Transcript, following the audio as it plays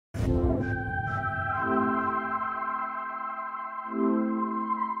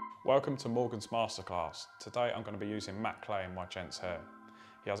Welcome to Morgan's Masterclass. Today I'm going to be using matte clay in my gent's hair.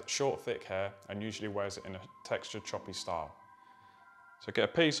 He has short, thick hair and usually wears it in a textured, choppy style. So get a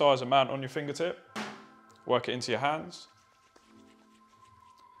pea-sized amount on your fingertip, work it into your hands.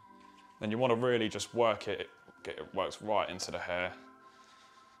 Then you want to really just work it, get it works right into the hair.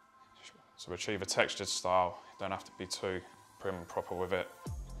 So achieve a textured style, you don't have to be too prim and proper with it.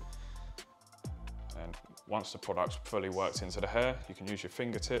 And once the product's fully worked into the hair, you can use your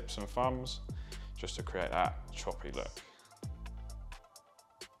fingertips and thumbs just to create that choppy look.